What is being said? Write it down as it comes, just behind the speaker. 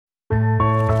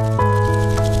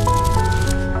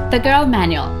The Girl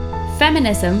Manual.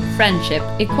 Feminism, friendship,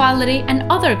 equality, and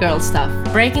other girl stuff.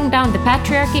 Breaking down the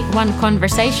patriarchy one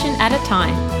conversation at a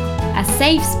time. A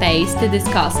safe space to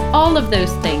discuss all of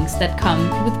those things that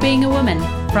come with being a woman.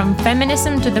 From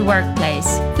feminism to the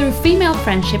workplace. Through female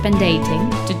friendship and dating.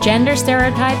 To gender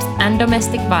stereotypes and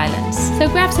domestic violence. So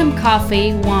grab some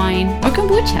coffee, wine, or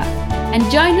kombucha and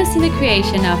join us in the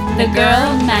creation of The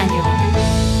Girl Manual.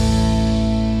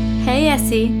 Hey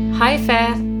Essie. Hi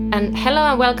Fair. And hello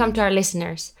and welcome to our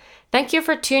listeners. Thank you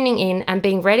for tuning in and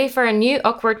being ready for a new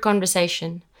awkward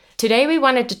conversation. Today we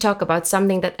wanted to talk about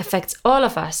something that affects all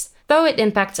of us, though it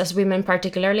impacts us women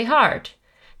particularly hard.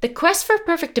 The quest for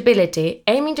perfectibility,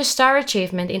 aiming to star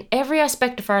achievement in every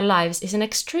aspect of our lives, is an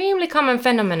extremely common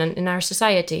phenomenon in our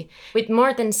society, with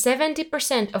more than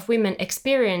 70% of women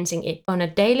experiencing it on a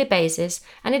daily basis,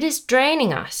 and it is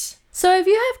draining us. So if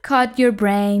you have caught your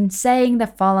brain saying the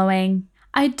following,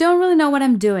 I don't really know what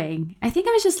I'm doing. I think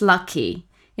I was just lucky.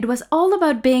 It was all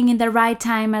about being in the right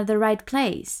time at the right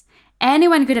place.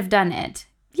 Anyone could have done it.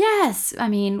 Yes, I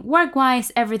mean,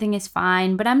 work-wise, everything is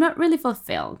fine, but I'm not really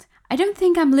fulfilled. I don't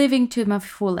think I'm living to my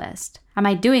fullest. Am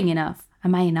I doing enough?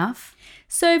 Am I enough?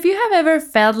 So if you have ever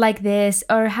felt like this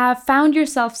or have found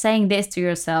yourself saying this to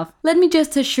yourself, let me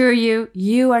just assure you,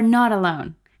 you are not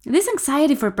alone. This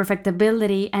anxiety for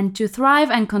perfectibility and to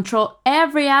thrive and control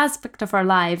every aspect of our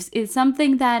lives is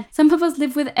something that some of us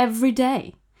live with every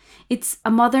day. It's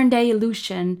a modern day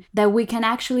illusion that we can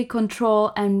actually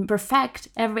control and perfect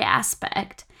every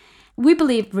aspect. We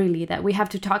believe really that we have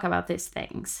to talk about these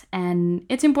things, and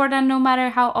it's important no matter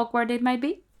how awkward it might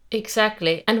be.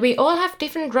 Exactly. And we all have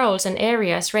different roles and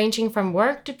areas ranging from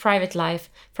work to private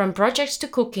life, from projects to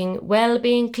cooking,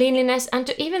 well-being, cleanliness, and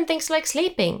to even things like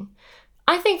sleeping.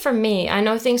 I think for me, I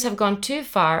know things have gone too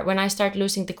far when I start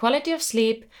losing the quality of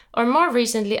sleep, or more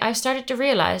recently, I've started to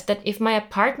realize that if my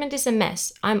apartment is a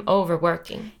mess, I'm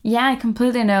overworking. Yeah, I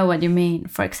completely know what you mean.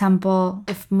 For example,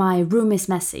 if my room is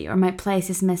messy or my place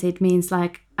is messy, it means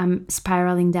like I'm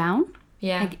spiraling down.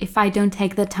 Yeah. Like if I don't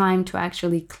take the time to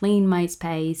actually clean my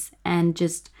space and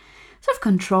just sort of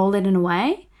control it in a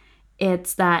way,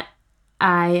 it's that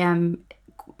I am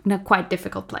in a quite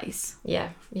difficult place. Yeah,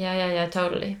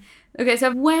 totally. Okay,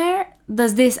 so where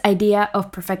does this idea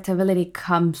of perfectibility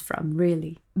comes from,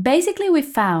 really? Basically, we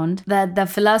found that the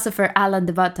philosopher Alain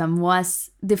de Botton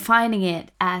was defining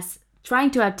it as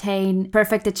trying to attain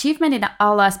perfect achievement in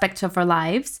all aspects of our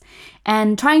lives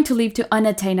and trying to live to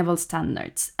unattainable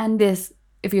standards. And this,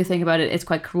 if you think about it, is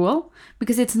quite cruel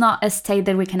because it's not a state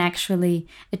that we can actually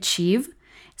achieve.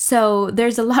 So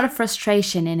there's a lot of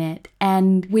frustration in it,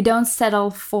 and we don't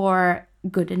settle for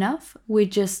good enough. We're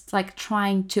just like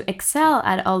trying to excel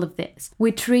at all of this.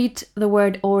 We treat the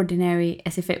word ordinary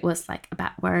as if it was like a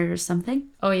bad word or something.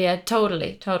 Oh yeah,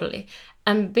 totally.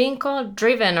 And being called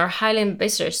driven or highly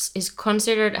ambitious is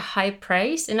considered high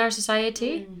praise in our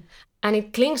society. And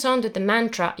it clings on to the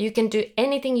mantra, you can do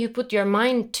anything you put your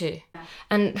mind to.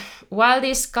 And while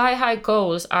these sky-high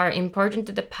goals are important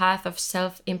to the path of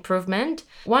self-improvement,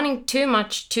 wanting too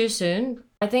much too soon,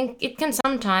 I think it can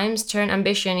sometimes turn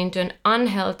ambition into an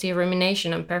unhealthy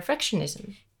rumination on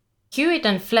perfectionism. Hewitt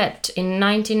and Flett in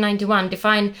 1991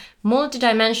 defined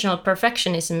multidimensional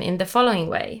perfectionism in the following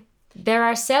way. There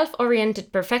are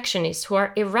self-oriented perfectionists who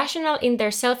are irrational in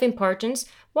their self-importance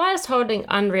whilst holding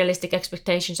unrealistic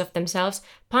expectations of themselves,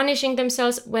 punishing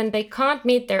themselves when they can't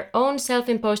meet their own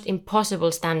self-imposed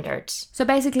impossible standards. So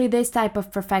basically this type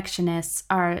of perfectionists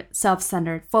are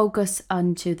self-centered, focus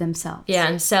onto themselves. Yeah,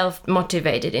 and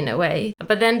self-motivated in a way.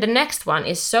 But then the next one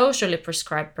is socially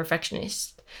prescribed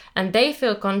perfectionists. And they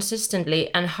feel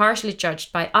consistently and harshly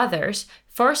judged by others,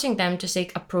 forcing them to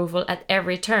seek approval at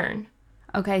every turn.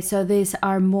 Okay, so these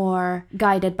are more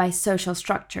guided by social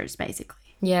structures, basically.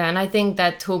 Yeah, and I think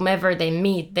that whomever they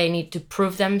meet, they need to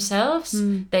prove themselves.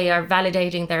 They are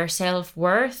validating their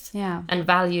self-worth and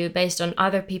value based on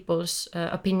other people's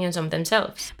opinions on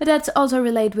themselves. But that's also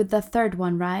related with the third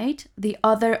one, right? The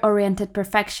other-oriented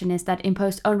perfectionists that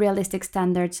impose unrealistic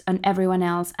standards on everyone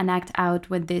else and act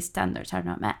out when these standards are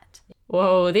not met.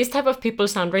 Whoa, these type of people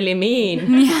sound really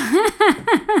mean. Yeah.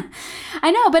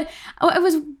 I know, but I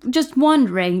was just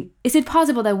wondering, is it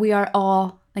possible that we are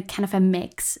all like kind of a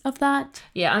mix of that?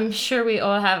 Yeah, I'm sure we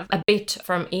all have a bit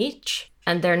from each,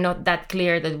 and they're not that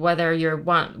clear that whether you're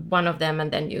one of them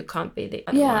and then you can't be the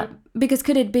other one. Yeah, because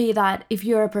could it be that if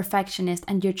you're a perfectionist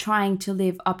and you're trying to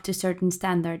live up to certain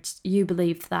standards, you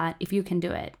believe that if you can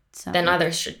do it, so then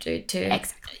others should do it too.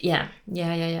 Exactly. Yeah.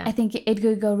 I think it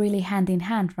could go really hand in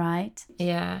hand, right?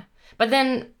 Yeah. But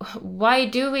then why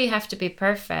do we have to be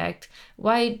perfect?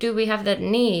 Why do we have that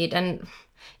need? And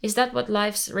is that what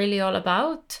life's really all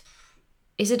about?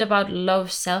 Is it about low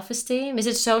self-esteem? Is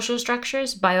it social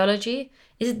structures, biology?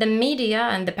 Is it the media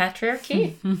and the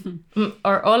patriarchy?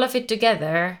 Or all of it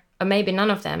together? Or maybe none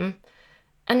of them?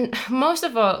 And most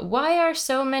of all, why are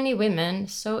so many women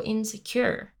so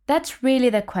insecure? That's really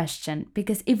the question,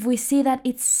 because if we see that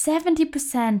it's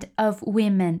 70% of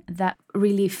women that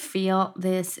really feel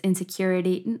this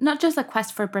insecurity, not just a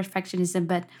quest for perfectionism,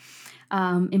 but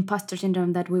imposter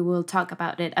syndrome, that we will talk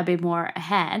about it a bit more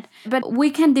ahead. But we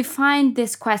can define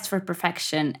this quest for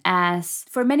perfection as,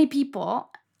 for many people,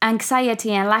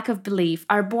 anxiety and lack of belief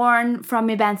are born from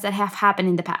events that have happened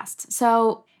in the past.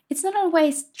 So it's not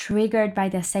always triggered by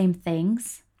the same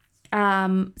things.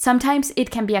 Sometimes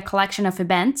it can be a collection of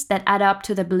events that add up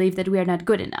to the belief that we are not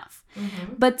good enough.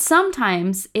 But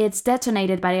sometimes it's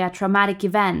detonated by a traumatic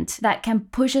event that can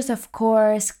push us, of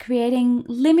course, creating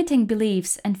limiting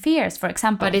beliefs and fears, for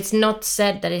example. But it's not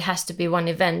said that it has to be one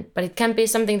event, but it can be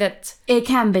something that it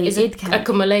can be. Is an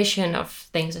accumulation of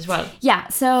things as well. Yeah,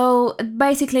 so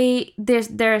basically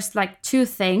there's like two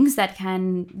things that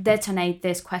can detonate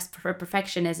this quest for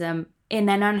perfectionism in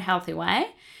an unhealthy way,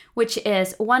 which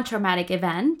is one traumatic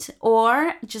event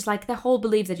or just like the whole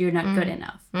belief that you're not good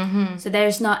enough. So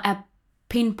there's not a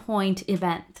pinpoint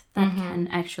event that can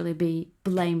actually be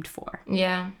blamed for.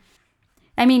 Yeah.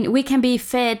 I mean, we can be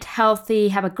fit, healthy,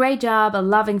 have a great job, a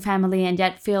loving family, and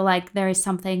yet feel like there is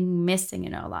something missing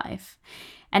in our life.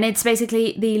 And it's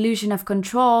basically the illusion of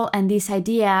control and this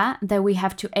idea that we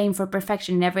have to aim for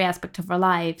perfection in every aspect of our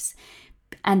lives.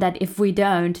 And that if we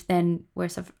don't, then we're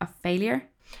a failure.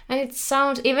 And it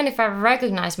sounds, even if I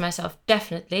recognize myself,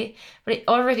 definitely, but it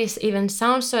already even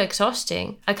sounds so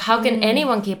exhausting. Like, how can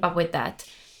anyone keep up with that?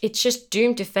 It's just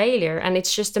doomed to failure, and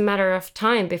it's just a matter of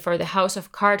time before the house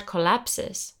of cards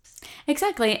collapses.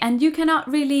 Exactly, and you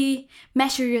cannot really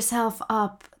measure yourself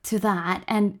up to that,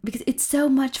 and because it's so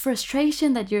much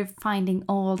frustration that you're finding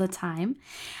all the time.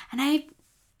 And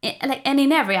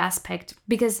in every aspect,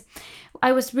 because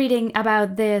I was reading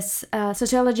about this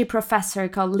sociology professor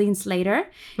called Lynn Slater.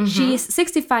 She's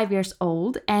 65 years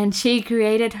old, and she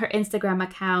created her Instagram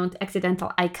account,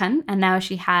 Accidental Icon, and now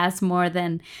she has more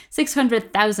than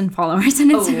 600,000 followers on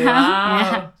Instagram.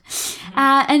 Wow.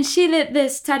 Yeah. And she did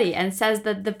this study and says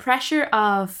that the pressure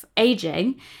of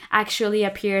aging actually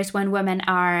appears when women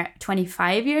are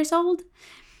 25 years old.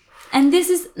 And this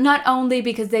is not only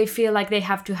because they feel like they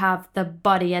have to have the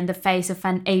body and the face of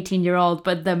an 18-year-old,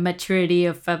 but the maturity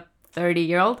of a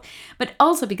 30-year-old, but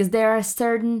also because there are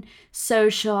certain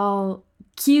social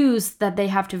cues that they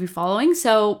have to be following.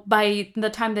 So by the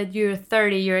time that you're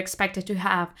 30, you're expected to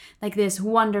have like this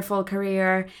wonderful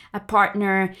career, a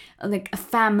partner, like a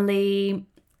family,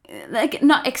 like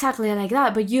not exactly like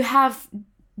that, but you have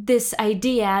this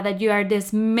idea that you are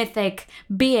this mythic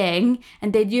being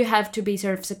and that you have to be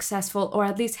sort of successful or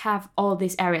at least have all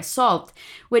these areas solved,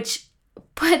 which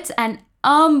puts an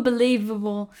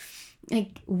unbelievable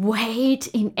like weight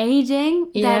in aging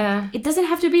that it doesn't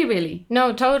have to be really.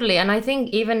 No, totally. And I think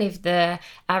even if the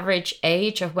average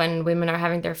age of when women are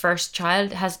having their first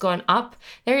child has gone up,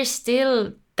 there is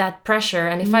still that pressure.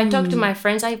 And if I talk to my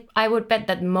friends, I would bet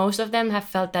that most of them have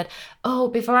felt that, oh,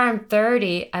 before I'm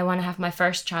 30, I want to have my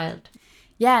first child.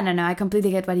 Yeah, no, I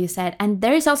completely get what you said. And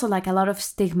there is also like a lot of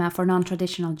stigma for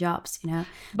non-traditional jobs, you know.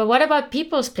 But what about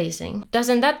people's pleasing?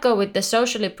 Doesn't that go with the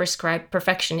socially prescribed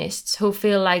perfectionists who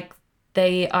feel like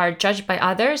they are judged by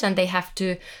others and they have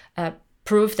to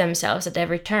prove themselves at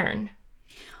every turn?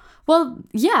 Well,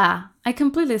 yeah, I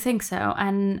completely think so.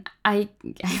 And I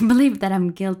believe that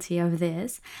I'm guilty of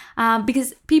this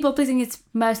because people pleasing is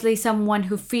mostly someone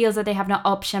who feels that they have no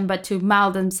option but to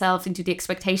mold themselves into the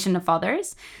expectation of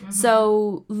others.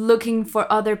 So looking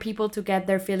for other people to get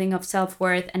their feeling of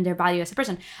self-worth and their value as a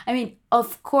person. I mean,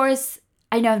 of course,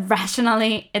 I know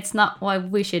rationally it's not what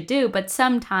we should do, but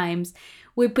sometimes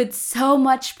we put so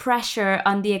much pressure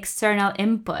on the external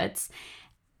inputs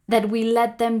that we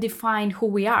let them define who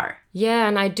we are. Yeah,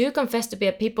 and I do confess to be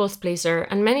a people's pleaser,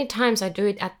 and many times I do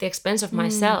it at the expense of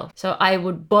myself. So I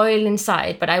would boil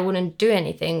inside, but I wouldn't do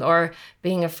anything, or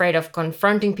being afraid of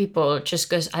confronting people just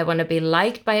because I want to be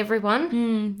liked by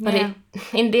everyone. But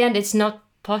in the end, it's not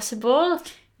possible.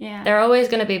 Yeah. There are always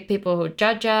going to be people who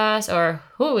judge us or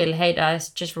who will hate us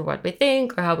just for what we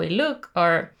think or how we look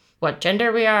or what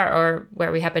gender we are or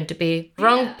where we happen to be.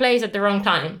 Wrong place at the wrong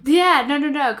time. Yeah,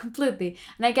 no, completely.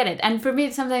 And I get it. And for me,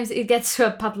 sometimes it gets to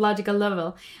a pathological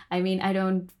level. I mean, I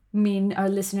don't mean our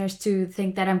listeners to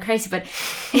think that I'm crazy, but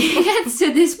it gets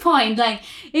to this point. Like,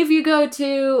 if you go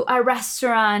to a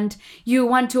restaurant, you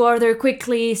want to order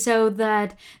quickly so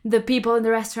that the people in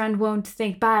the restaurant won't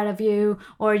think bad of you,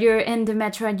 or you're in the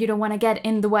metro and you don't want to get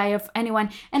in the way of anyone.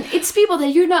 And it's people that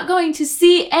you're not going to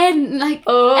see and ever.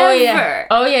 Oh,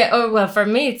 yeah. Oh, well, for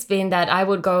me, it's been that I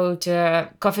would go to a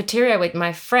cafeteria with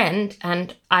my friend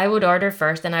and I would order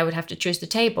first and I would have to choose the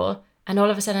table. And all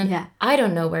of a sudden, I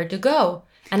don't know where to go.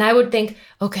 And I would think,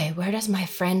 okay, where does my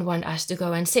friend want us to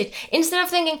go and sit? Instead of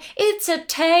thinking, it's a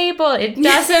table, it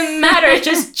doesn't matter,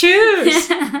 just choose.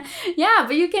 Yeah,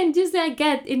 but you can just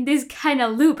get in this kind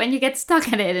of loop and you get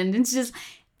stuck in it and it's just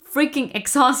freaking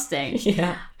exhausting.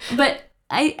 Yeah. But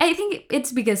I think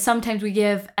it's because sometimes we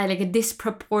give a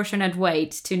disproportionate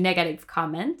weight to negative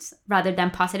comments rather than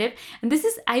positive. And this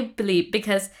is, I believe,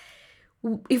 because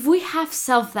if we have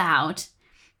self-doubt,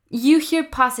 you hear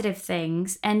positive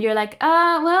things and you're like,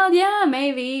 well, yeah,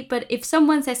 maybe. But if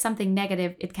someone says something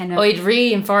negative, it kind of... Oh, it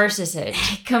reinforces it.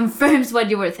 It confirms what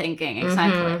you were thinking,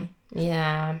 exactly. Mm-hmm.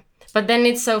 Yeah. But then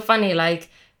it's so funny, like,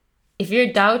 if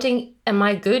you're doubting, am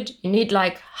I good? You need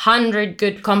 100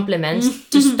 good compliments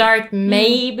to start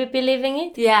maybe believing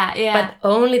it. Yeah. But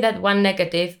only that one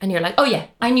negative and you're like, oh yeah,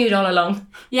 I knew it all along.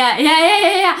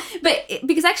 Yeah. But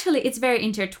because actually it's very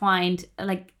intertwined,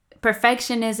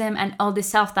 perfectionism and all this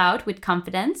self-doubt with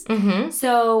confidence. Mm-hmm.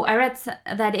 So I read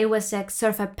that it was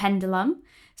sort of a pendulum.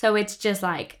 So it's just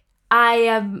I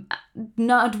am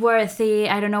not worthy.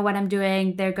 I don't know what I'm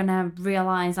doing. They're gonna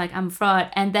realize I'm a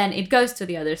fraud. And then it goes to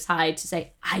the other side to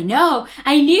say, I know,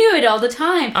 I knew it all the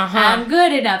time. I'm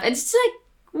good enough. It's just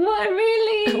what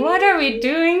really? What are we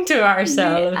doing to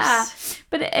ourselves? Yeah.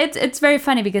 But it's very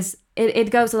funny because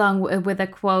it goes along with a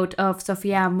quote of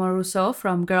Sophia Moruso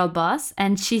from Girl Boss.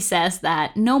 And she says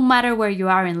that no matter where you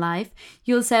are in life,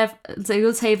 you'll save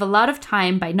a lot of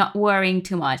time by not worrying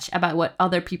too much about what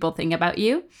other people think about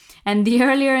you. And the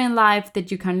earlier in life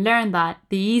that you can learn that,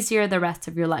 the easier the rest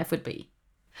of your life would be.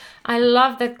 I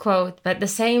love that quote, but at the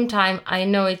same time, I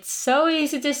know it's so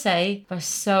easy to say, but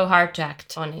so hard to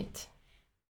act on it.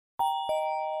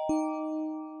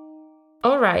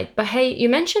 All right, but hey, you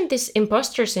mentioned this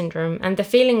imposter syndrome and the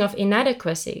feeling of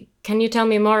inadequacy. Can you tell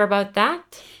me more about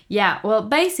that? Yeah, well,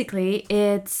 basically,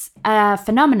 it's a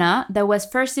phenomena that was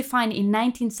first defined in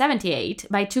 1978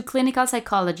 by two clinical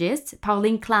psychologists,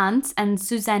 Pauline Clance and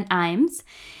Suzanne Imes.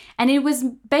 And it was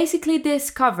basically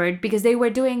discovered because they were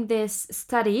doing this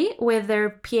study with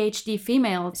their PhD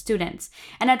female students.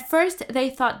 And at first, they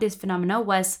thought this phenomena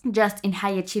was just in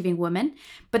high-achieving women.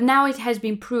 But now it has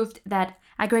been proved that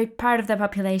a great part of the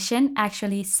population,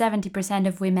 actually 70%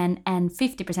 of women and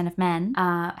 50% of men,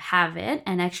 have it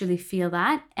and actually feel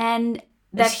that. And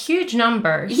that's huge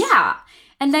numbers. Yeah.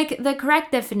 And the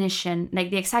correct definition,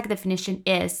 the exact definition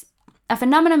is a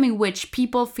phenomenon in which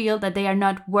people feel that they are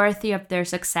not worthy of their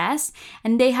success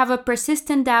and they have a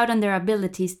persistent doubt on their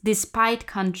abilities despite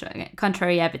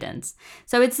contrary evidence.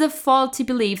 So it's the faulty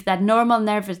belief that normal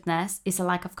nervousness is a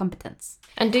lack of competence.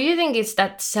 And do you think it's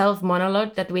that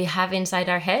self-monologue that we have inside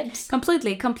our heads?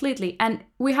 Completely. And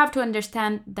we have to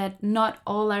understand that not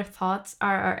all our thoughts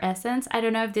are our essence. I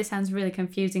don't know if this sounds really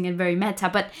confusing and very meta,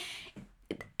 but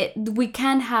we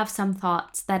can have some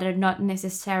thoughts that are not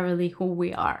necessarily who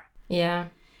we are. Yeah.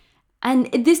 And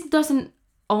this doesn't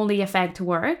only affect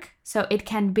work. So it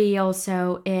can be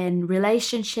also in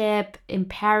relationship, in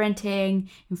parenting,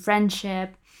 in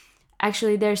friendship.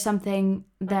 Actually, there's something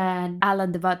that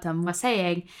Alan de Botton was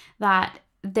saying, that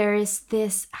there is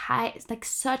this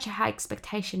such a high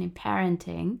expectation in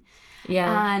parenting.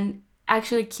 Yeah. And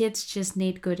actually, kids just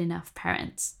need good enough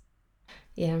parents.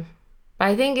 Yeah. But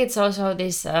I think it's also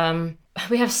this,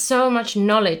 we have so much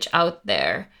knowledge out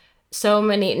there. So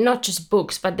many, not just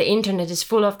books, but the internet is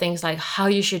full of things like how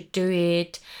you should do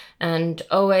it and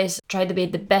always try to be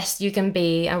the best you can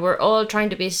be. And we're all trying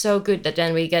to be so good that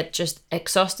then we get just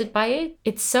exhausted by it.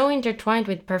 It's so intertwined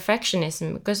with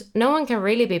perfectionism because no one can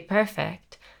really be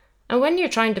perfect. And when you're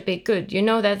trying to be good, you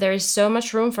know that there is so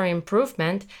much room for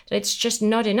improvement that it's just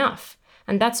not enough.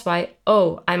 And that's why,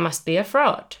 I must be a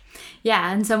fraud.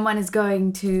 Yeah, and someone is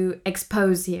going to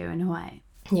expose you in a way.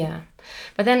 Yeah.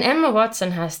 But then Emma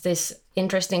Watson has this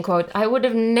interesting quote. I would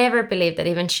have never believed that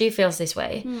even she feels this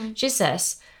way. She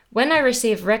says, when I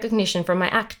receive recognition for my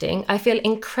acting, I feel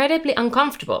incredibly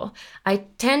uncomfortable. I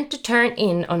tend to turn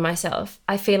in on myself.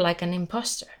 I feel like an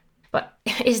imposter. But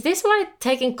is this why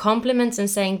taking compliments and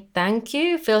saying thank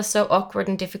you feels so awkward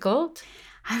and difficult?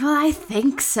 Well, I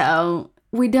think so.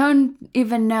 We don't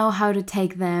even know how to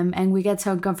take them and we get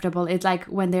so uncomfortable. It's like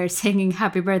when they're singing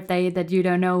happy birthday that you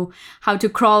don't know how to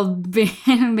crawl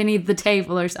beneath the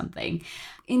table or something.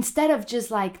 instead of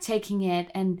just like taking it,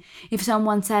 and if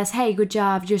someone says, hey, good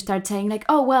job, you start saying like,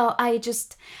 oh, well,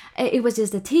 it was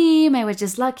just a team, I was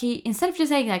just lucky, instead of just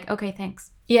saying like, okay,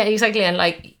 thanks. Yeah, exactly. And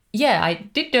like, yeah, I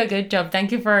did do a good job.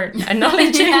 Thank you for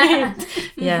acknowledging it.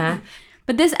 Yeah.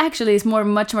 But this actually is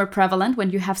much more prevalent when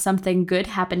you have something good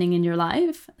happening in your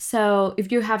life. So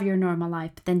if you have your normal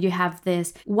life, then you have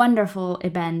this wonderful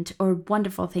event or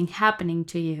wonderful thing happening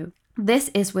to you. This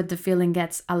is when the feeling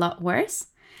gets a lot worse.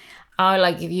 Oh,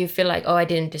 like if you feel like, oh, I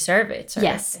didn't deserve it.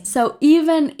 Yes. So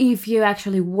even if you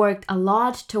actually worked a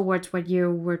lot towards what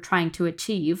you were trying to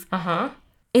achieve,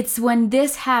 it's when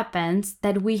this happens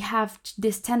that we have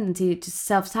this tendency to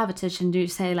self-sabotage and to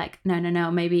say like,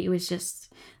 no, maybe it was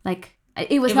just like,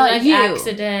 it was not like you.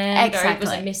 Accident, exactly. Or it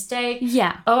was a mistake.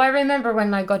 Yeah. Oh, I remember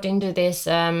when I got into this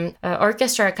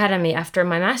orchestra academy after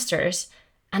my master's,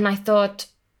 and I thought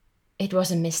it was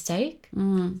a mistake.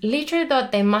 Literally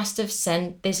thought they must have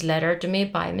sent this letter to me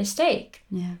by mistake.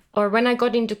 Yeah. Or when I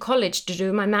got into college to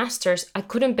do my master's, I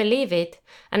couldn't believe it.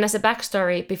 And as a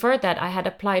backstory, before that, I had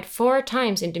applied 4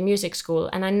 times into music school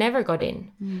and I never got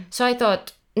in. So I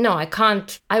thought, no, I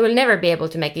can't. I will never be able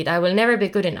to make it. I will never be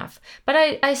good enough. But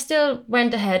I still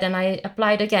went ahead and I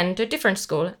applied again to a different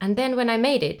school. And then when I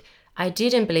made it, I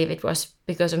didn't believe it was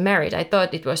because of merit. I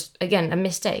thought it was, again, a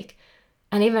mistake.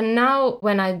 And even now,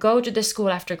 when I go to the school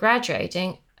after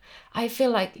graduating, I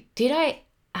feel like, did I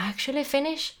actually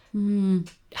finish?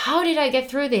 How did I get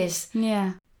through this?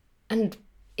 Yeah. And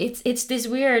it's this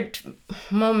weird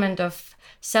moment of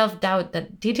self-doubt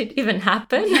that did it even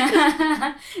happen?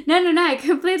 No, I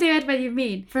completely get what you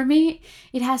mean. For me,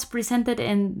 it has presented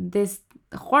in this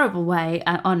horrible way,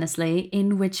 honestly,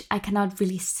 in which I cannot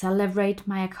really celebrate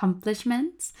my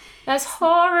accomplishments. That's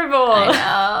horrible. I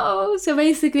know. So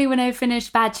basically, when I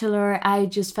finished Bachelor, I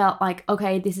just felt like,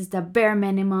 okay, this is the bare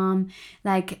minimum.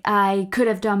 Like, I could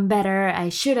have done better. I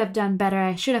should have done better.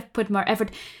 I should have put more effort.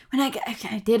 When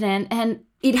I didn't. And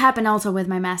it happened also with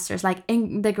my master's. Like,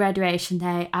 in the graduation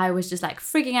day, I was just like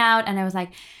freaking out. And I was like,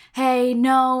 hey,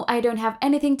 no, I don't have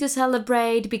anything to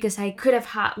celebrate because I could have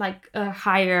had like a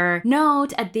higher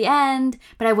note at the end,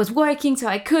 but I was working, so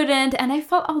I couldn't. And I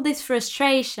felt all this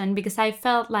frustration because I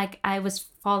felt like I was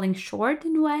falling short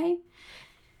in a way.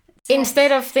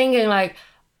 Instead of thinking like,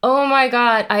 oh my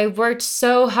God, I worked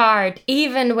so hard,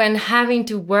 even when having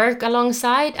to work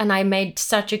alongside, and I made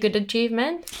such a good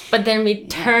achievement, but then we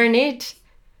turn it.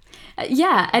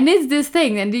 Yeah, and it's this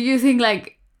thing. And do you think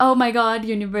like, oh my God,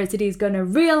 university is going to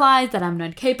realize that I'm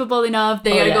not capable enough.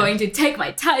 They are going to take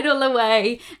my title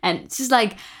away. And it's just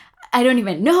like, I don't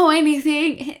even know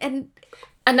anything. And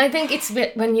I think it's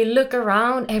when you look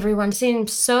around, everyone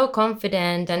seems so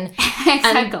confident. And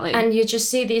exactly. And you just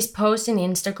see these posts in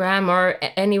Instagram or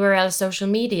anywhere else, social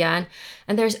media.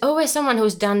 And there's always someone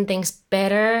who's done things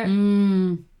better.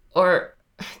 Or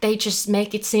they just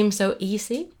make it seem so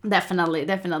easy.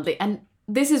 Definitely. And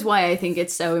this is why I think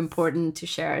it's so important to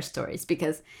share our stories,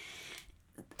 because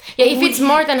if it's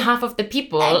more than half of the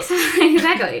people,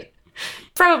 exactly,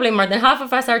 probably more than half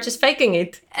of us are just faking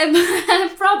it.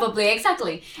 Probably,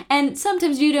 exactly. And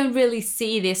sometimes you don't really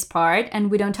see this part, and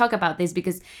we don't talk about this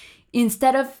because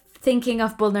instead of thinking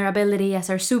of vulnerability as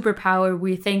our superpower,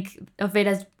 we think of it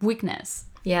as weakness.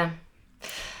 Yeah.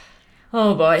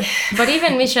 Oh boy. But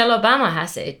even Michelle Obama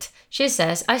has it. She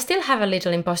says, I still have a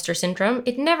little imposter syndrome.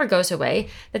 It never goes away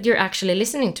that you're actually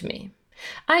listening to me.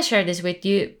 I share this with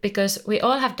you because we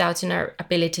all have doubts in our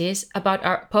abilities, about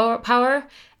our power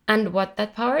and what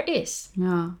that power is.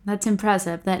 Oh, that's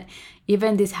impressive that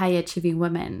even these high-achieving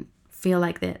women feel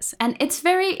like this. And it's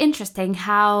very interesting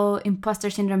how imposter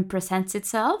syndrome presents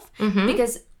itself,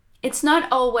 because it's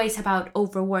not always about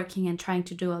overworking and trying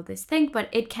to do all this thing, but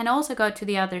it can also go to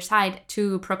the other side,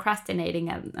 to procrastinating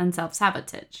and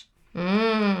self-sabotage.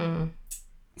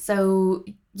 So,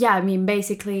 yeah, I mean,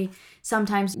 basically,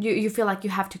 sometimes you feel like you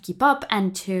have to keep up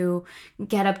and to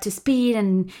get up to speed,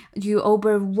 and you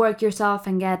overwork yourself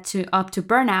and get up to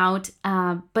burnout.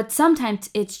 But sometimes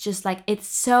it's just like, it's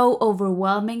so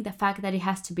overwhelming, the fact that it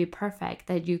has to be perfect,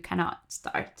 that you cannot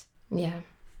start. Yeah.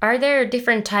 Are there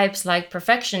different types, like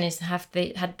perfectionists have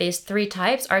had these 3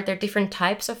 types? Are there different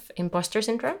types of imposter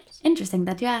syndromes? Interesting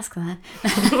that you ask that.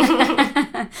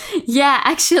 Yeah,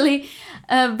 actually,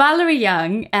 Valerie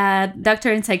Young, a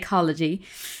doctor in psychology,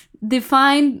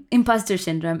 defined imposter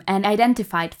syndrome and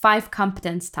identified 5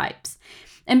 competence types.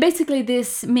 And basically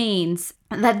this means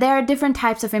that there are different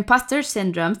types of imposter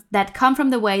syndromes that come from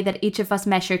the way that each of us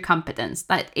measure competence.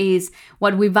 That is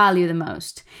what we value the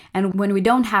most. And when we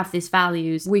don't have these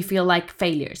values, we feel like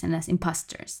failures and as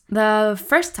imposters. The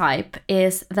first type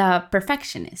is the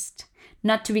perfectionist.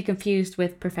 not to be confused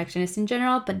with perfectionists in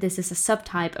general, but this is a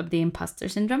subtype of the imposter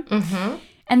syndrome.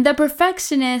 And the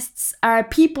perfectionists are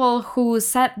people who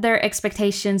set their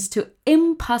expectations to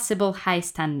impossible high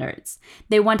standards.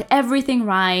 They want everything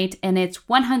right, and it's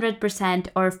 100%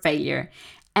 or failure.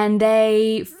 And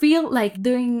they feel like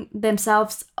doing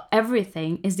themselves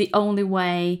everything is the only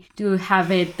way to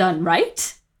have it done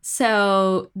right.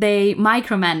 So they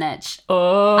micromanage.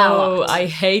 Oh, I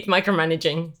hate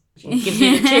micromanaging. It gives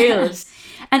me the chills.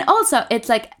 And also, it's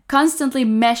like constantly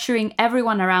measuring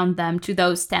everyone around them to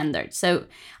those standards. So,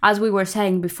 as we were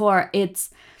saying before, it's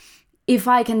if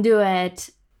I can do it,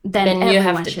 then everyone you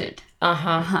have to should.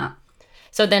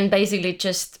 So then basically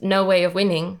just no way of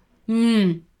winning.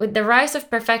 With the rise of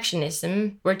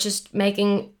perfectionism, we're just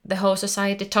making the whole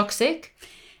society toxic.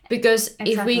 Because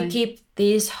if we keep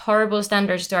these horrible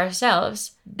standards to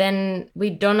ourselves, then we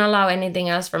don't allow anything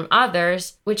else from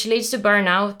others, which leads to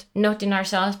burnout, not in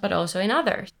ourselves, but also in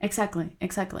others. Exactly.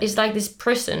 It's like this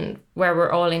prison where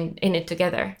we're all in it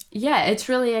together. Yeah, it's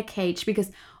really a cage,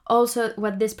 because also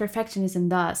what this perfectionism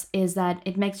does is that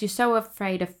it makes you so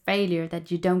afraid of failure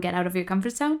that you don't get out of your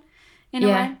comfort zone in a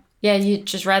way. Yeah, you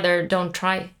just rather don't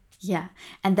try. Yeah.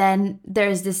 And then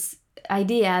there's this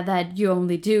idea that you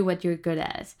only do what you're good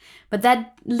at. But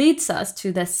that leads us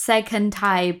to the second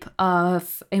type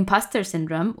of imposter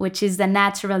syndrome, which is the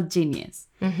natural genius.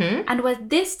 And what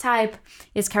this type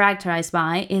is characterized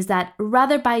by is that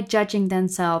rather by judging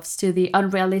themselves to the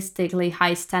unrealistically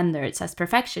high standards as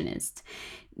perfectionists,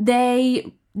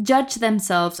 they judge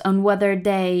themselves on whether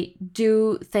they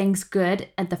do things good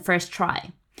at the first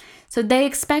try. So they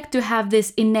expect to have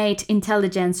this innate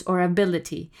intelligence or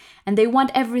ability, and they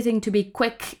want everything to be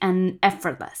quick and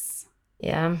effortless.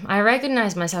 Yeah, I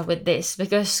recognize myself with this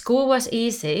because school was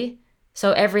easy,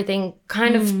 so everything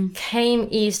kind of came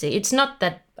easy. It's not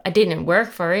that I didn't work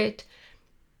for it,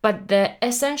 but the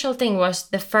essential thing was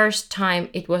the first time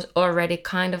it was already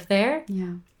kind of there.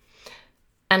 Yeah.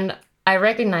 And I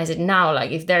recognize it now,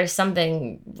 like if there is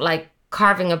something like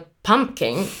carving a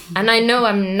pumpkin, and I know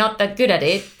I'm not that good at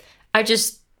it, I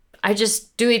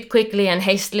just do it quickly and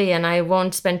hastily, and I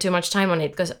won't spend too much time on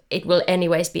it because it will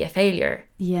anyways be a failure.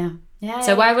 Yeah.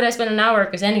 So why would I spend an hour?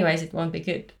 Because anyways, it won't be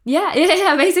good. Yeah.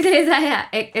 Basically,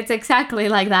 it's exactly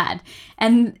like that.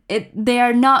 And they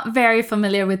are not very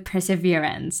familiar with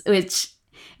perseverance, which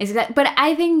is but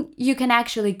I think you can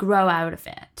actually grow out of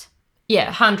it.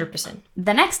 Yeah, 100%.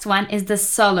 The next one is the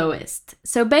soloist.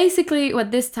 So basically,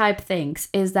 what this type thinks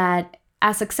is that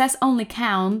a success only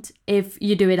counts if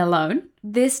you do it alone.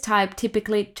 This type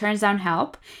typically turns down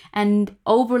help and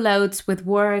overloads with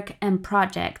work and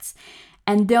projects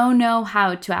and don't know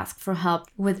how to ask for help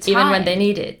with time. Even when they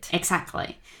need it.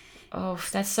 Exactly. Oh,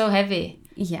 that's so heavy.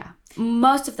 Yeah.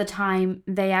 Most of the time,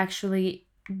 they actually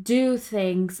do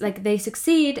things, like they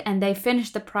succeed and they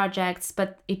finish the projects,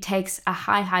 but it takes a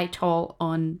high toll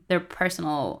on their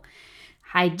personal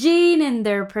hygiene and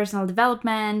their personal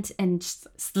development and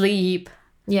sleep.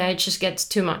 Yeah, it just gets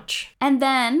too much. And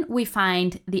then we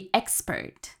find the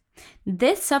expert.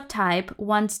 This subtype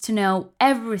wants to know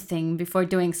everything before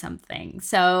doing something.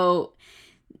 So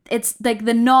it's like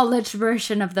the knowledge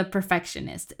version of the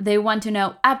perfectionist. They want to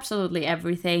know absolutely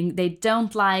everything. They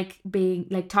don't like being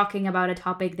like talking about a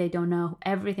topic they don't know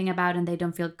everything about and they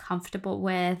don't feel comfortable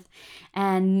with.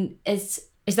 And is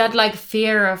that like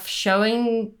fear of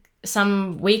showing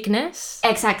some weakness?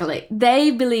 Exactly. They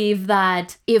believe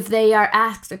that if they are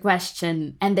asked a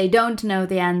question and they don't know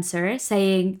the answer,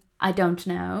 saying I don't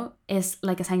know is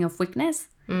like a sign of weakness.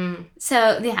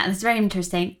 So yeah, it's very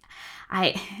interesting.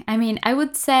 I mean, I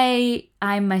would say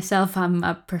I'm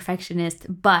a perfectionist,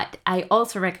 but I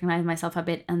also recognize myself a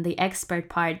bit on the expert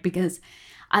part because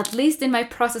at least in my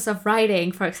process of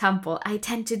writing, for example, I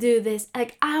tend to do this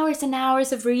like hours and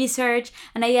hours of research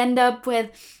and I end up with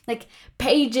like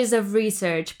pages of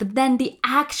research. But then the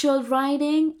actual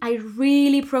writing, I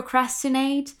really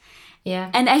procrastinate.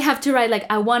 Yeah. And I have to write like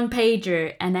a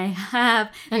 1-pager and I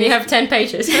have... And you have 10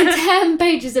 pages. 10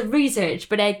 pages of research,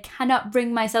 but I cannot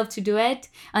bring myself to do it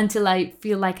until I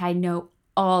feel like I know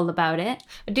all about it.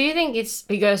 Do you think it's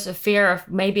because of fear of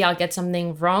maybe I'll get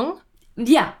something wrong?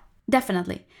 Yeah,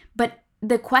 definitely. But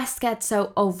the quest gets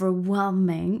so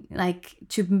overwhelming, like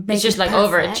to make it's just like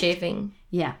perfect. overachieving.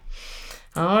 Yeah.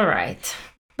 All right.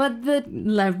 But the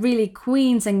like really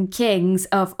queens and kings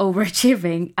of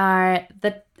overachieving are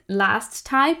the last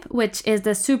type, which is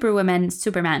the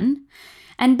Superman.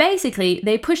 And basically,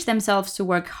 they push themselves to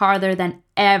work harder than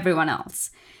everyone else.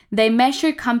 They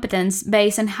measure competence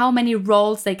based on how many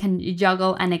roles they can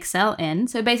juggle and excel in.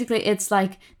 So basically, it's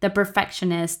like the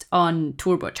perfectionist on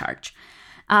turbocharge.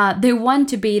 They want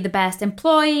to be the best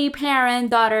employee,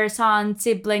 parent, daughter, son,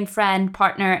 sibling, friend,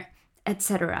 partner,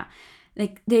 etc.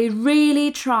 Like they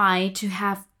really try to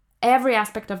have every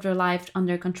aspect of their life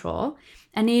under control.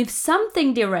 And if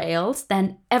something derails,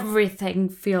 then everything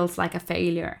feels like a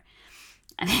failure.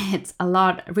 And it's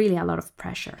really a lot of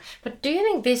pressure. But do you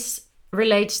think this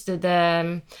relates to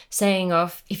the saying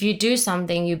of if you do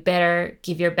something, you better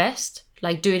give your best?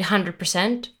 Like do it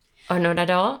 100% or not at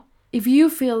all? If you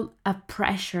feel a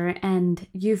pressure and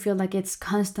you feel like it's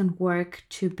constant work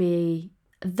to be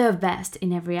the best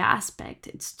in every aspect,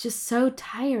 it's just so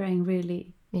tiring,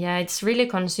 really. Yeah, it's really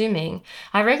consuming.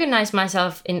 I recognize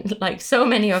myself in like so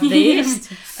many of these.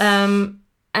 And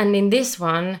in this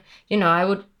one, you know,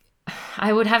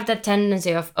 I would have that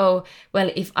tendency of, oh,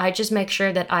 well, if I just make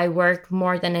sure that I work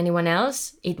more than anyone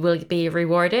else, it will be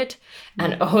rewarded.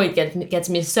 And it gets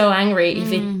me so angry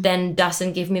if it then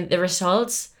doesn't give me the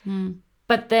results.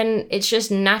 But then it's just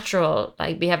natural.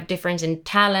 Like we have difference in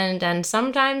talent, and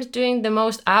sometimes doing the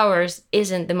most hours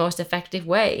isn't the most effective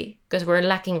way because we're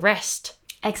lacking rest.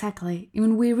 Exactly.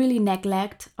 When we really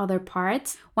neglect other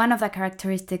parts, one of the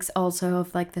characteristics also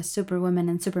of like the Superwoman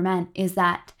and Superman is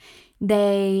that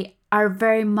they are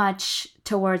very much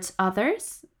towards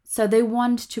others. So they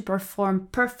want to perform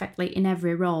perfectly in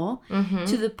every role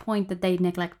to the point that they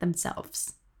neglect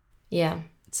themselves. Yeah.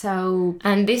 So,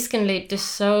 and this can lead to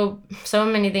so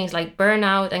many things like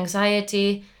burnout,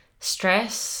 anxiety,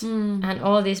 stress, and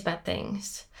all these bad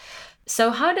things. So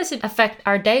how does it affect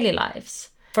our daily lives?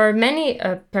 For many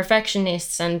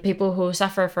perfectionists and people who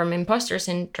suffer from imposter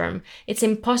syndrome, it's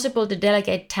impossible to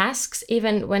delegate tasks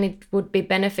even when it would be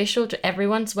beneficial to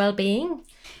everyone's well-being.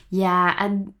 Yeah,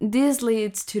 and this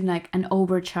leads to like an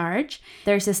overcharge.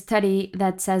 There's a study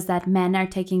that says that men are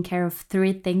taking care of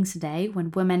 3 things a day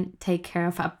when women take care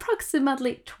of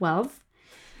approximately 12.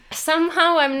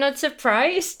 Somehow I'm not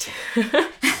surprised.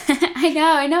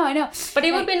 I know. But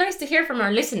it would be nice to hear from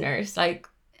our listeners, like,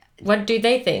 what do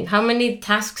they think? How many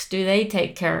tasks do they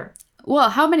take care?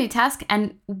 Well, how many tasks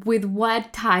and with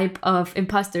what type of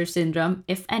imposter syndrome,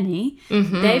 if any,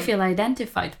 they feel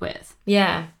identified with?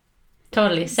 Yeah,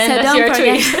 totally. Send us your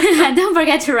tweet. Don't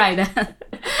forget to write it.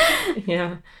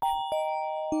 Yeah.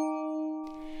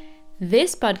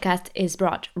 This podcast is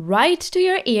brought right to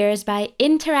your ears by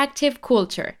Interactive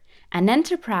Culture, an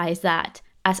enterprise that,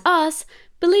 as us,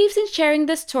 believes in sharing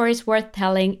the stories worth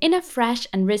telling in a fresh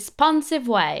and responsive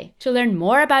way. To learn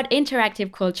more about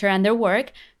Interactive Culture and their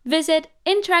work, visit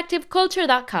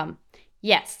interactiveculture.com.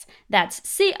 Yes, that's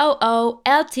COOLTURE,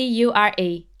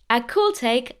 a cool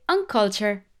take on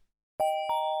culture.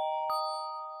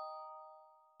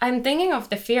 I'm thinking of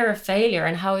the fear of failure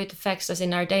and how it affects us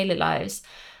in our daily lives.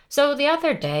 So the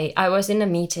other day I was in a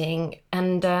meeting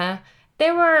and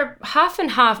they were half and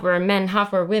half were men,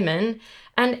 half were women.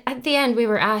 And at the end, we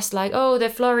were asked like, oh, the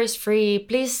floor is free.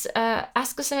 Please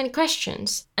ask us any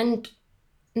questions. And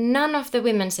none of the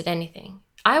women said anything.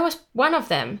 I was one of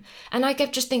them. And I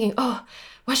kept just thinking, oh,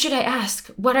 what should I ask?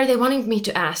 What are they wanting me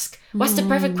to ask? What's the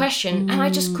perfect question? And I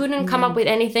just couldn't come up with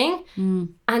anything.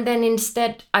 And then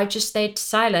instead, I just stayed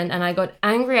silent and I got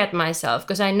angry at myself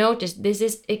because I noticed this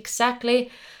is exactly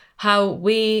how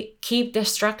we keep the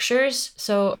structures.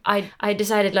 So I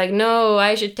decided like, no,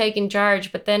 I should take in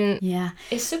charge. But then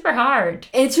it's super hard.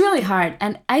 It's really hard.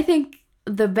 And I think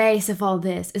the base of all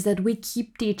this is that we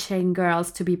keep teaching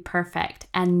girls to be perfect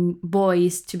and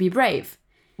boys to be brave.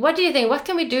 What do you think? What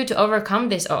can we do to overcome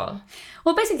this all?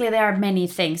 Well, basically, there are many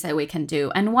things that we can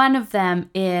do. And one of them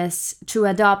is to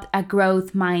adopt a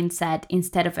growth mindset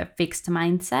instead of a fixed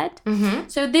mindset.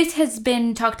 So this has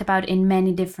been talked about in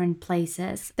many different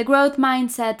places. The growth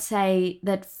mindset say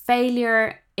that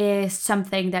failure is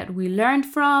something that we learn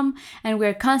from and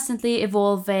we're constantly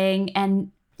evolving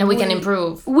and we can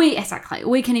improve. We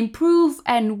can improve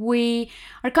and we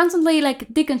are constantly like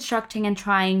deconstructing and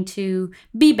trying to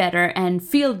be better and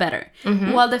feel better.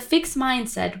 While the fixed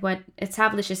mindset, what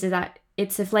establishes is that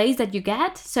it's a place that you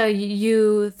get. So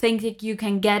you think that you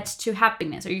can get to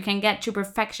happiness or you can get to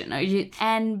perfection.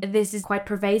 And this is quite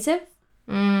pervasive.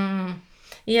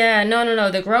 Yeah, no.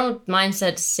 The growth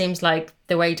mindset seems like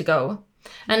the way to go.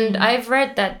 And I've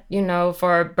read that, you know,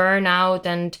 for burnout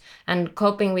and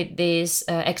coping with these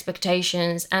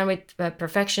expectations and with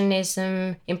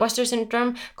perfectionism, imposter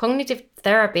syndrome, cognitive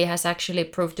therapy has actually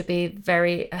proved to be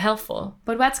very helpful.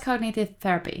 But what's cognitive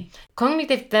therapy?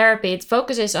 Cognitive therapy, it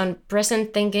focuses on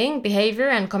present thinking, behavior,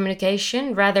 and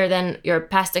communication rather than your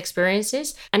past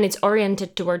experiences, and it's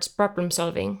oriented towards problem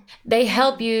solving. They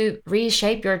help you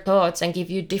reshape your thoughts and give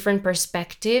you different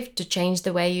perspective to change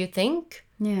the way you think.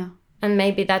 Yeah. And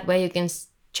maybe that way you can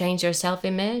change your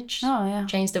self-image, Oh, yeah.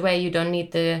 change the way you don't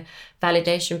need the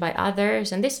validation by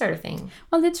others and this sort of thing.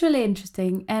 Well, that's really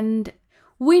interesting. And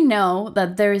we know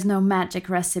that there is no magic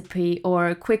recipe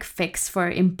or quick fix for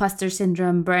imposter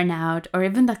syndrome, burnout, or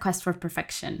even the quest for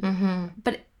perfection.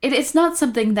 But it is not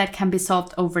something that can be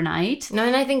solved overnight. No,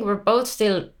 and I think we're both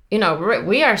still,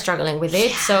 we are struggling with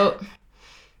it. So,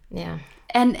 yeah.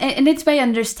 And it's by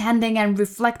understanding and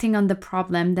reflecting on the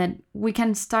problem that we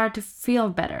can start to feel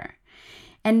better.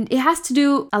 And it has to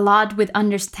do a lot with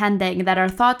understanding that our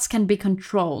thoughts can be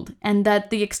controlled and that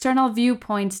the external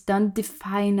viewpoints don't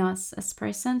define us as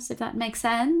persons, if that makes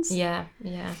sense. Yeah.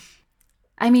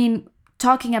 I mean,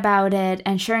 talking about it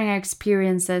and sharing our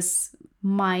experiences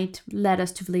might lead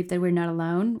us to believe that we're not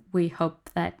alone. We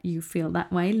hope that you feel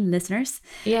that way, listeners.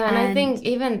 Yeah, and I think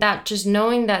even that, just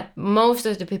knowing that most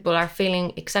of the people are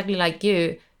feeling exactly like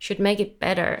you should make it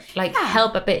better,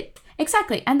 help a bit.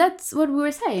 Exactly. And that's what we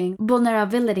were saying.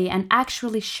 Vulnerability and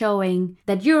actually showing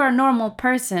that you're a normal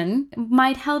person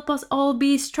might help us all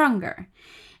be stronger.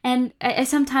 And I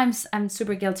sometimes I'm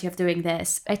super guilty of doing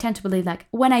this. I tend to believe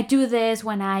when I do this,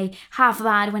 when I have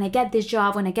that, when I get this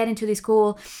job, when I get into this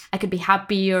school, I could be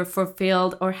happy or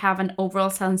fulfilled or have an overall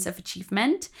sense of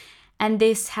achievement. And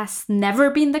this has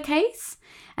never been the case.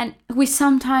 And we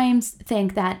sometimes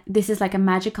think that this is like a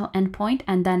magical endpoint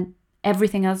and then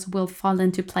everything else will fall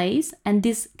into place. And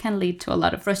this can lead to a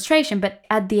lot of frustration. But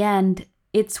at the end,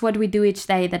 it's what we do each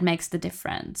day that makes the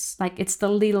difference. It's the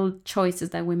little choices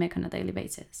that we make on a daily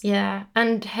basis. Yeah.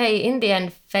 And hey, in the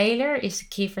end, failure is the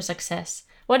key for success.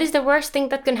 What is the worst thing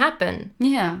that can happen?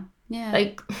 Yeah.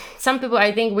 Some people,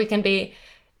 I think we can be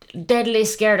deadly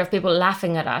scared of people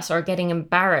laughing at us or getting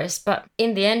embarrassed. But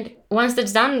in the end, once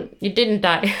that's done, you didn't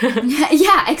die.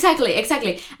 Yeah,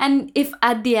 exactly. And if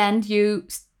at the end you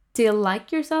still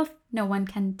like yourself, no one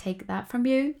can take that from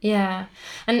you. Yeah.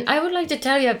 And I would like to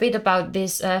tell you a bit about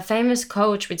this famous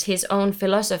coach with his own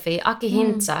philosophy, Aki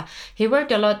Hintsa. He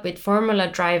worked a lot with Formula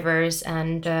drivers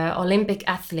and Olympic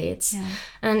athletes. Yeah.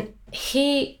 And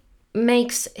he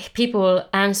makes people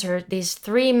answer these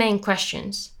 3 main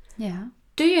questions. Yeah.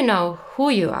 Do you know who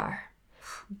you are?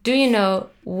 Do you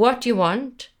know what you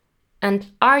want? And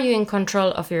are you in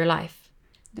control of your life?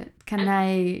 Can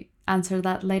I answer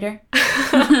that later?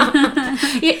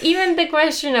 Yeah, even the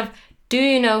question of do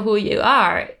you know who you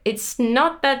are? It's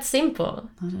not that simple.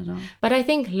 Not at all. But I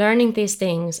think learning these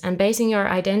things and basing your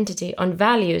identity on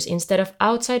values instead of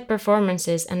outside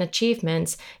performances and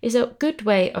achievements is a good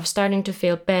way of starting to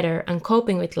feel better and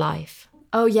coping with life.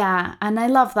 Oh yeah, and I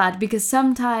love that because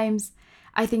sometimes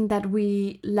I think that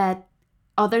we let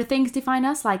other things define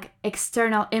us, like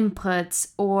external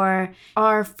inputs or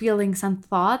our feelings and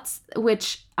thoughts,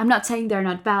 which I'm not saying they're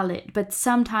not valid, but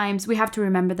sometimes we have to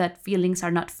remember that feelings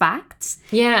are not facts.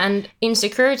 Yeah, and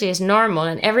insecurity is normal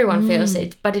and everyone feels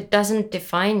it, but it doesn't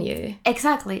define you.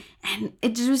 Exactly. And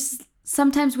it just,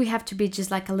 sometimes we have to be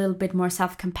just a little bit more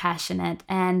self-compassionate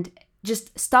and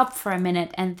just stop for a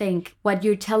minute and think what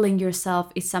you're telling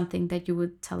yourself is something that you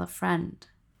would tell a friend.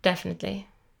 Definitely.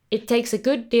 It takes a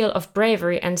good deal of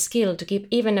bravery and skill to keep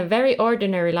even a very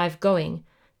ordinary life going.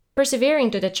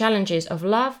 Persevering to the challenges of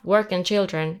love, work and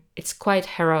children, it's quite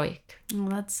heroic. Oh,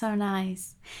 that's so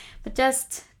nice. But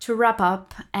just to wrap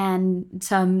up and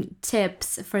some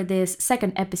tips for this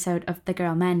second episode of The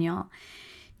Girl Manual.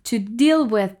 To deal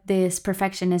with this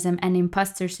perfectionism and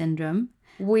imposter syndrome,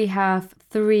 we have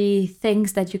 3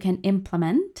 things that you can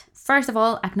implement. First of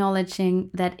all, acknowledging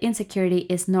that insecurity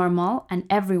is normal and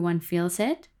everyone feels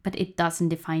it, but it doesn't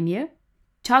define you.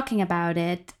 Talking about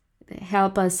it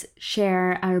help us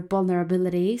share our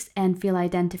vulnerabilities and feel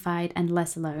identified and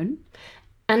less alone.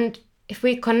 And if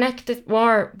we connect it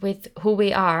more with who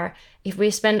we are, if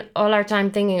we spend all our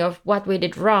time thinking of what we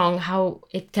did wrong, how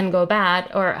it can go bad,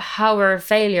 or how we're a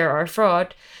failure or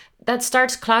fraud, that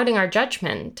starts clouding our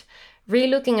judgment.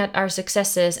 Relooking at our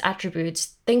successes,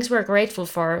 attributes, things we're grateful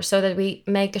for, so that we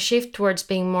make a shift towards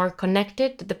being more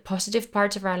connected to the positive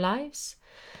parts of our lives,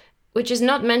 which is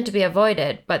not meant to be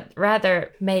avoided, but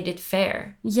rather made it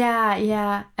fair.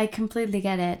 Yeah, I completely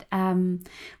get it.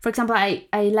 For example, I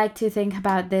like to think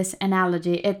about this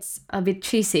analogy. It's a bit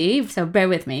cheesy, so bear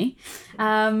with me.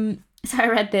 So I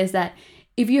read this, that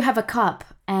if you have a cup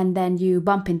and then you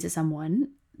bump into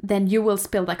someone, then you will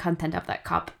spill the content of that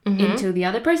cup into the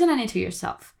other person and into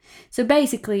yourself. So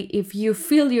basically, if you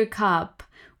fill your cup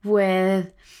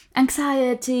with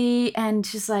anxiety and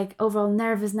just overall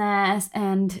nervousness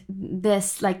and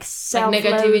this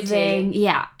self-loathing,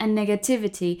 and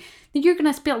negativity, then you're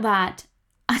gonna spill that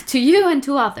to you and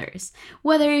to others.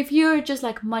 Whether if you're just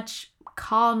much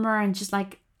calmer and just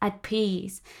at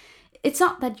peace, it's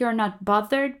not that you're not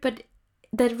bothered, but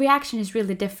the reaction is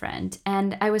really different.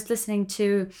 And I was listening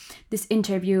to this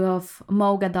interview of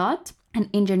Mo Gadot, an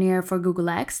engineer for Google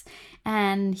X,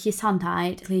 and his son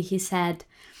died. He said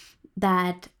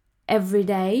that every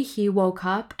day he woke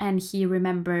up and he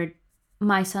remembered,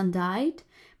 my son died,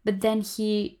 but then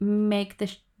he make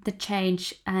the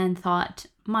change and thought,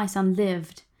 my son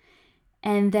lived.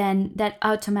 And then that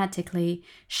automatically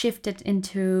shifted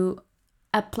into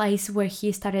a place where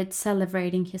he started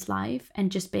celebrating his life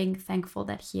and just being thankful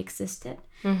that he existed.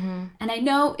 Mm-hmm. And I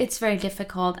know it's very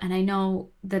difficult, and I know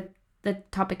that the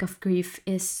topic of grief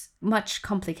is much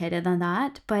complicated than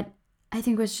that, but I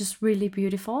think it was just really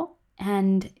beautiful.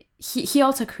 And he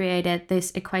also created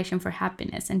this equation for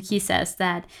happiness, and he says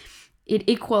that it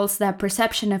equals the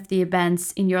perception of the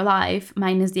events in your life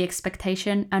minus the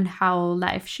expectation on how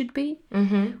life should be,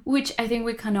 Mm-hmm. which I think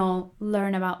we can all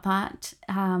learn about that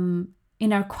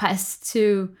in our quest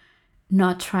to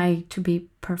not try to be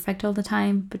perfect all the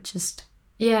time, but just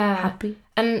happy.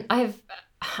 And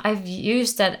I've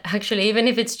used that, actually, even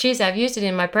if it's cheesy, I've used it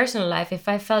in my personal life. If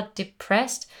I felt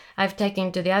depressed, I've taken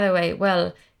it to the other way.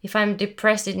 Well, if I'm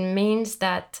depressed, it means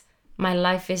that my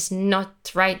life is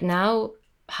not right now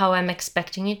how I'm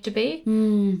expecting it to be.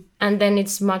 And then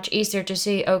it's much easier to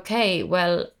see, okay,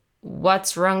 well,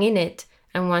 what's wrong in it?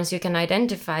 And once you can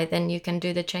identify, then you can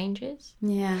do the changes.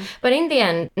 Yeah. But in the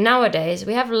end, nowadays,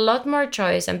 we have a lot more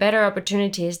choice and better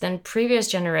opportunities than previous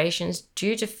generations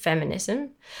due to feminism.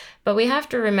 But we have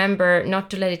to remember not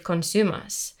to let it consume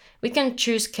us. We can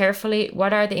choose carefully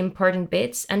what are the important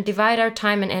bits and divide our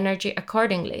time and energy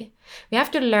accordingly. We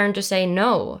have to learn to say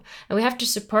no, and we have to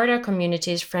support our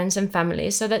communities, friends and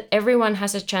families so that everyone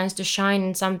has a chance to shine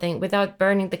in something without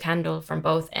burning the candle from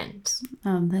both ends.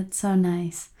 Oh, that's so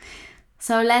nice.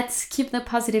 So let's keep the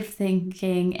positive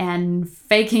thinking and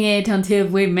faking it until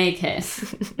we make it.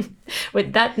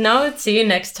 With that note, see you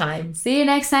next time. See you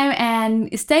next time,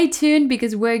 and stay tuned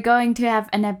because we're going to have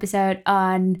an episode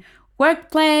on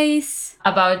workplace,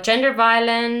 About gender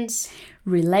violence,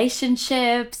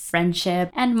 relationships, friendship,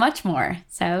 and much more.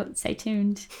 So stay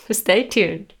tuned. Stay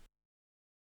tuned.